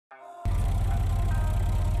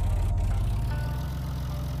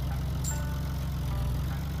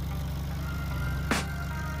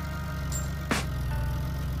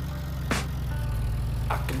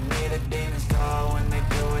demons call when they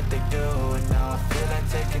do what they do. And now I feel like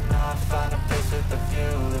taking off, find a place with a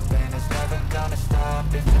view. The pain is never gonna stop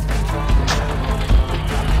if it's controlling you.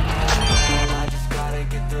 I just gotta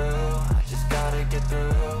get through, I just gotta get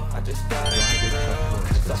through, I just gotta get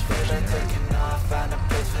through. Cause I feel like taking off, find a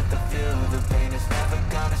place with a view. The pain is never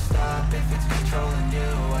gonna stop if it's controlling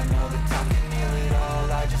you. I know that time can heal it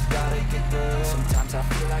all, I just gotta get through. Sometimes I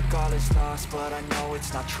feel like all is lost, but I know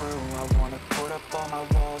it's not true. I wanna put up all my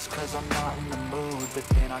walls cause I'm not in the mood, but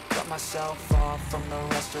then I cut myself off from the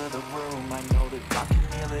rest of the room. I know that I can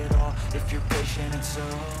heal it all if you're patient and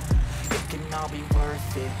soon. It can all be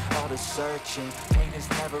worth it, all the searching. Pain is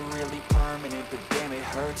never really permanent, but damn it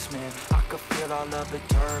hurts, man. I could feel all of the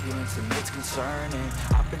turbulence and it's concerning.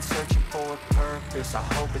 I've been searching for a purpose, I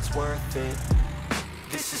hope it's worth it.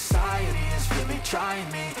 This society is really trying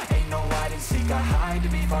me. Ain't no hide and seek, I hide to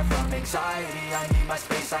be far from anxiety. I need my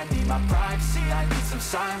space, I need my privacy. I need some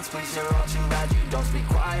silence, please, you're all too loud. You don't speak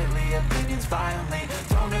quietly, opinions violently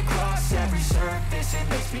thrown across every surface. It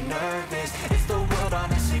makes me nervous, it's the world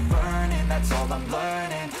honestly burning. That's all I'm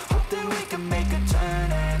learning, hope that we can make a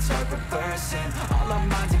turn and start reversing all our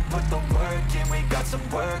minds and put the work in. We got some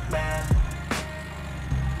work, man.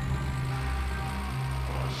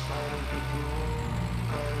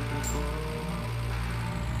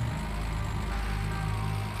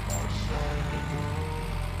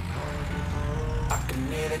 I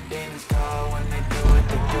can hear the demons call when they do what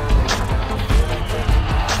they do. I feel like taking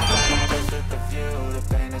off, find a place with a view. The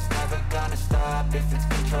pain is never gonna stop if it's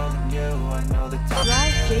controlling you. I know the time.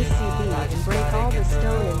 Drive JCB and break all the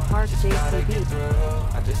stone and park JCB.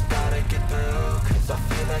 I just gotta get through, cause I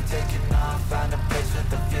feel like taking off, find a place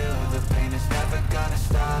with a view. The pain is never gonna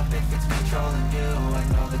stop if it's controlling you. I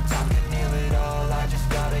know the time can heal it all, I just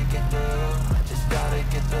gotta get through, I just gotta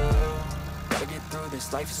get through. Gotta get through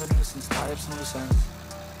this, life is a nuisance, tie up some loose ends.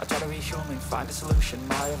 I try to be human, find a solution,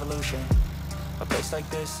 my evolution. A place like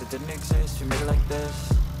this, it didn't exist, we made it like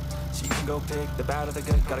this. So you can go pick the bad or the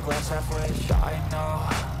good, got a glass halfway. I know,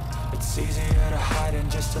 it's easier to hide than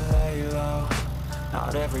just to lay low.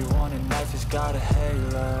 Not everyone in life has got a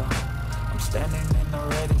halo. I'm standing in the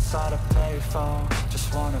red inside a payphone.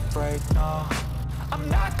 Just wanna break, no, I'm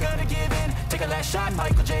not gonna give in. Take a last shot,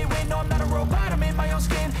 Michael J. Win. No, I'm not a robot, I'm in my own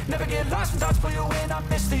skin. Never get lost when thoughts pull you in. I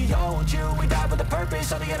miss the old you, we died with a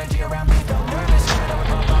purpose. All the energy around me felt nervous. I would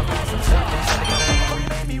bump off past the surface. I got it before you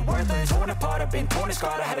made me worthless. Torn apart, I've been torn and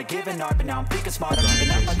scarred. I had a given art, but now I'm thinking smart. I'm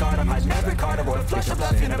keeping up my guard, I'm hiding every card. A royal flush of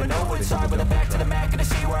left, you never know what's hard. With a back to the mat, gonna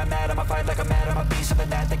see where I'm at. I'ma fight like I'm mad, I'ma be something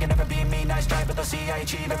that they can never be me. Nice try, but they'll see I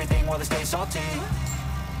achieve everything while they stay salty.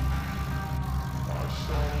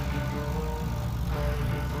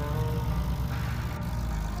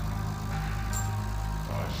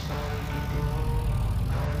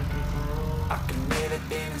 I can hear the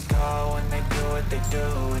demons call when they do what they do.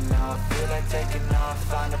 And now I feel like taking off,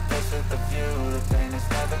 find a place with a view. The pain is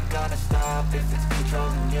never gonna stop if it's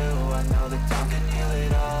controlling you. I know that time can heal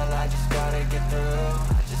it all, I just gotta get through,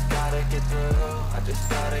 I just gotta get through, I just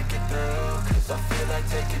gotta get through. Cause I feel like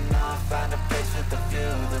taking off, find a place with a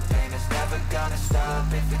view. The pain is never gonna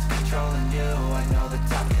stop if it's controlling you. I know that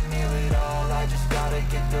time can heal it all, I just gotta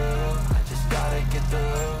get through, I just gotta get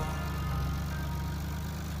through.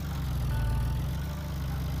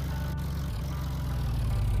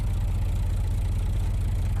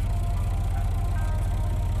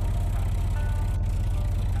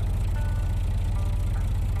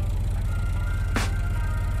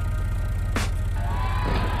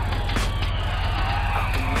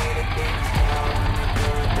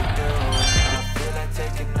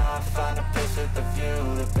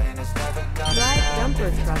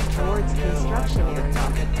 Truck towards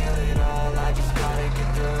construction area. I just gotta get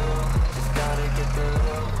through, just gotta get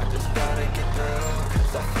through, I just gotta get through.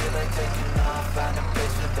 Cause I feel like taking off, find a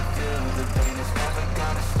place with a view. The pain is never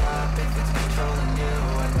gonna stop if it's controlling you.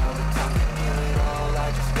 I know that time can heal it all, I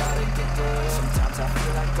just gotta get through. Sometimes I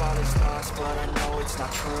feel like all is lost, but I know it's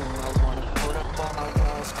not true. I wanna put up all my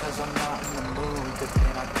walls cause I'm not in the mood. But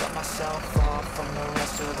then I cut myself off from the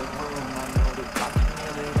rest of the room. I know that time can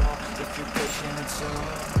heal it all if you're patient and soon.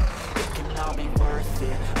 It can all be worth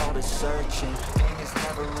it, all the searching. Pain is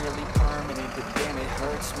never really permanent, but damn it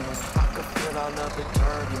hurts me. I could feel all of the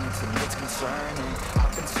turbulence and it's concerning.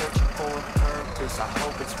 I've been searching for a purpose, I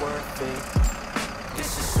hope it's worth it. This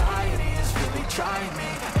society is really trying me.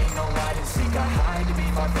 Ain't no hide and seek, I hide to be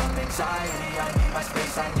far from anxiety. I need my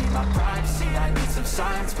space, I need my privacy. I need some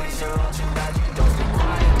silence, please, you're all too loud. You don't speak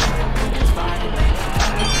quietly, opinions violently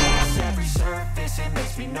across every surface, it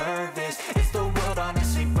makes me nervous. It's the world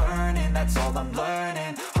honestly burning, that's all I'm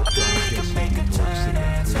learning. Hope that we can make a turn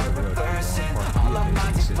and start reversing all our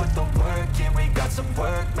minds and put the work got some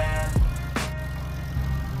work, man.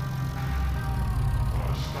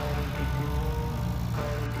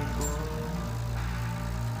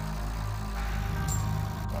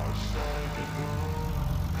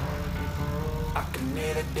 I can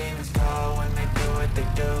hear the demons call when they do what they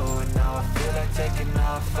do. And now I feel like taking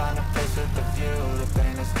off, find a place with a view. The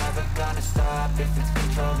pain is never gonna stop if it's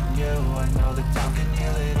controlling you. I know that time can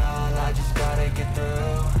heal it all, I just gotta get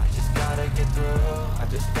through. I just gotta get through, I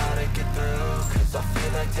just gotta get through. Cause I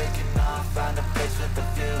feel like taking off, find a place with a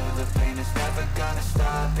view. The pain is never gonna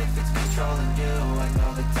stop if it's controlling you. I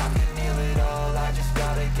know that time can heal it all, I just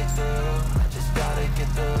gotta get through. I just gotta get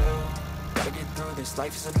through. Gotta get through this,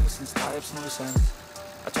 life is a nuisance, tie up some loose ends.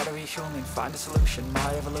 I try to be human, find a solution,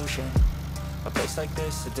 my evolution. A place like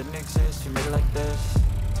this, it didn't exist, you made it like this.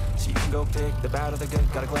 So you can go pick the bad or the good,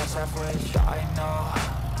 got a glass halfway. I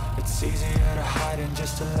know, it's easier to hide than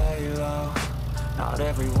just to lay low. Not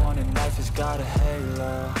everyone in life has got a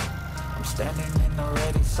halo. I'm standing in the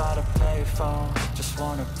red inside a payphone. Just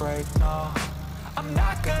wanna break, no, I'm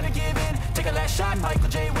not gonna give in. Take a last shot, Michael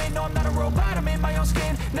J. Win. No, I'm not a robot, I'm in my own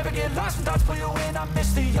skin. Never get lost when thoughts pull you in. I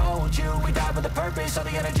miss the old you, we died with a purpose. All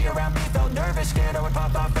the energy around me felt nervous, scared I would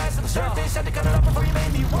pop off fast on the surface. Had to cut it up before you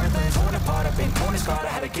made me worthless. Torn apart, I've been torn and scarred. I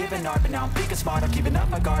had a given art, but now I'm thinking smart. I'm keeping up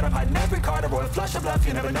my guard, I'm hiding every card. A royal flush of bluff,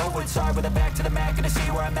 you never know what's hard. With a back to the mat, gonna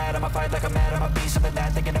see where I'm at. I'ma fight like I'm mad, I'ma be something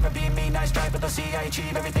that they can never be me. Nice try, but they'll see I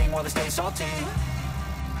achieve everything while they stay salty.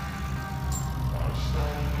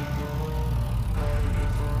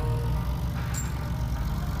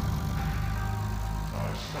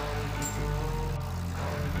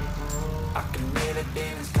 I can hear the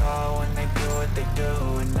demons call when they do what they do.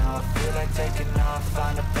 And now I feel like taking off,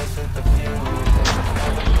 find a place with a view. It's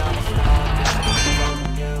never gonna stop, it's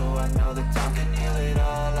controlling you. I know that time can heal it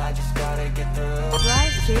all, I just gotta get through.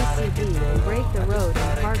 Drive JCB and break the road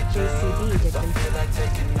and park JCB to I feel like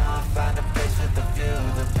taking off, find a place with a view.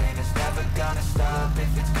 The pain is never gonna stop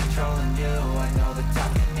if it's controlling you. I know that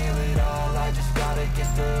time can heal it all, I just gotta get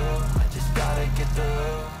through. I just gotta get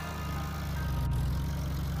through.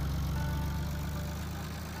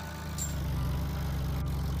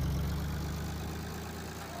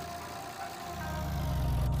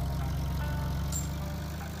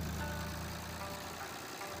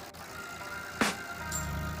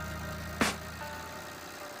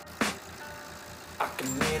 I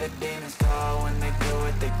can hear the demons call when they do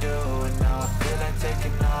what they do. And now I feel like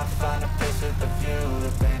taking off, find a place with a view.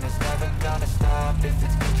 The pain is never gonna stop if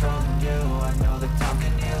it's controlling you. I know that time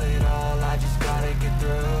can heal it all, I just gotta get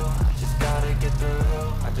through. I just gotta get through,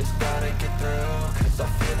 I just gotta get through. Cause I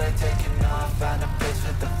feel like taking off, find a place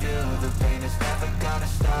with a view. The pain is never gonna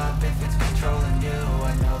stop if it's controlling you.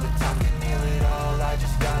 I know that time can heal it all, I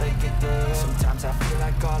just gotta get through. Sometimes I feel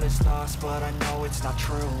like all is lost, but I know it's not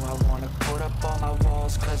true. I wanna put up all my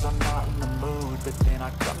walls cause I'm not in the mood. But then I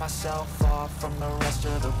cut myself off from the rest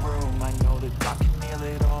of the room. I know that I can heal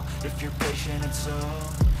it all if you're patient and soon.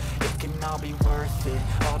 It can all be worth it,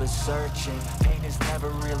 all the searching. Pain is never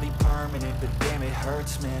really permanent, but damn it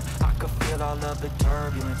hurts, man. I could feel all of the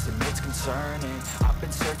turbulence and it's concerning. I've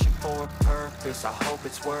been searching for a purpose, I hope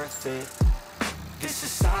it's worth it. This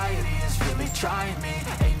society is really trying me.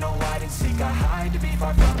 Ain't no hide and seek, I hide to be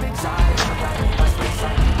far from anxiety. I need my space,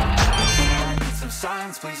 I need my privacy. I need some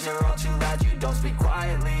silence, please, you're all too loud. You don't speak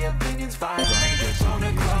quietly, opinions violate. Thrown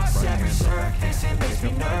across every surface, it makes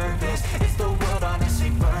me nervous. Is the world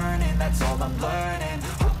honestly burning? That's all I'm learning.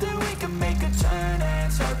 Hope that we can make a turn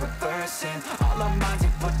and start reversing. All our minds,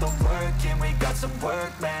 we put the work in, we got some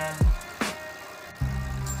work, man.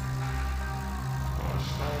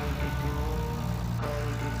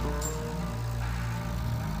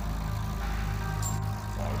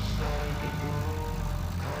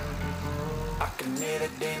 I can hear the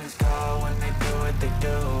demons call when they do what they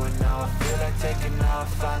do. And now I feel like taking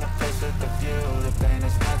off, find a place with a view. The pain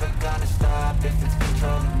is never gonna stop if it's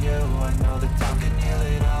controlling you. I know that time can heal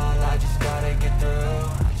it all, I just gotta get through.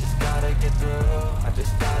 I just gotta get through, I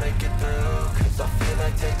just gotta get through. Cause I feel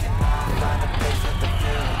like taking off, find a place with a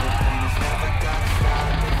view. The pain is never gonna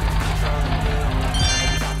stop if it's controlling you. I know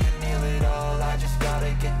that time can heal it all, I just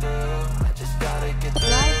gotta get through. I just gotta get through.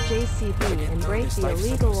 Drive JCB and break the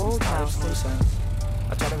illegal old houses.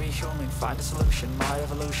 I try to be human, find a solution, my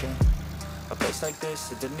evolution. A place like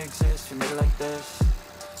this, it didn't exist, you made it like this.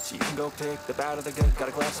 So you can go pick the bad or the good, got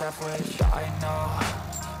a glass halfway. I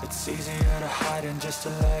know, it's easier to hide than just to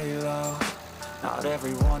lay low. Not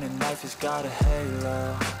everyone in life has got a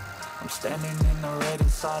halo. I'm standing in the red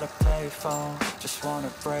inside a payphone. Just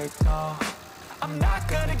wanna break, no, I'm not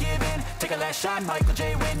gonna give in. Take a last shot, Michael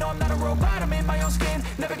J. Win. No, I'm not a robot, I'm in my own skin.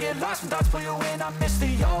 Never get lost when thoughts pull you in. I miss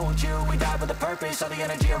the old you, we died with a purpose. All the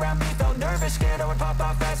energy around me felt nervous. Scared I would pop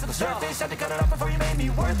out fast to the surface. Had to cut it off before you made me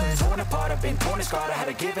worthless. Torn apart, I've been torn and scarred. I had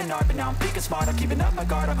a given art, but now I'm thinking smart. I'm keeping up my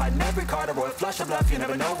guard, I'm hiding every card. A royal flush of left, you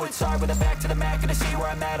never know what's hard. With a back to the mat, gonna see where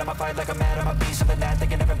I'm at. I'ma fight like I'm mad, I'ma be something that they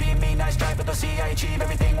can never be me. Nice try, but they'll see I achieve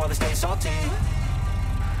everything while they stay salty.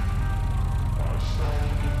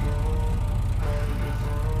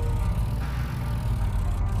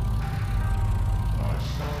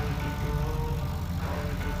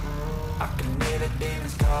 I can hear the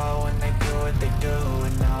demons call when they do what they do.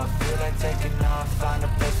 And now I feel like taking off, find a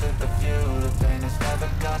place with a view. The pain is never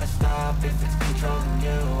gonna stop if it's controlling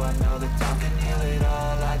you. I know that time can heal it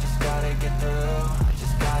all, I just gotta get through. I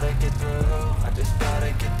just gotta get through, I just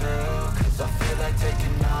gotta get through. Cause I feel like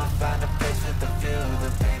taking off, find a place with a view.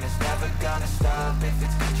 The pain is never gonna stop if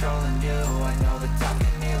it's controlling you.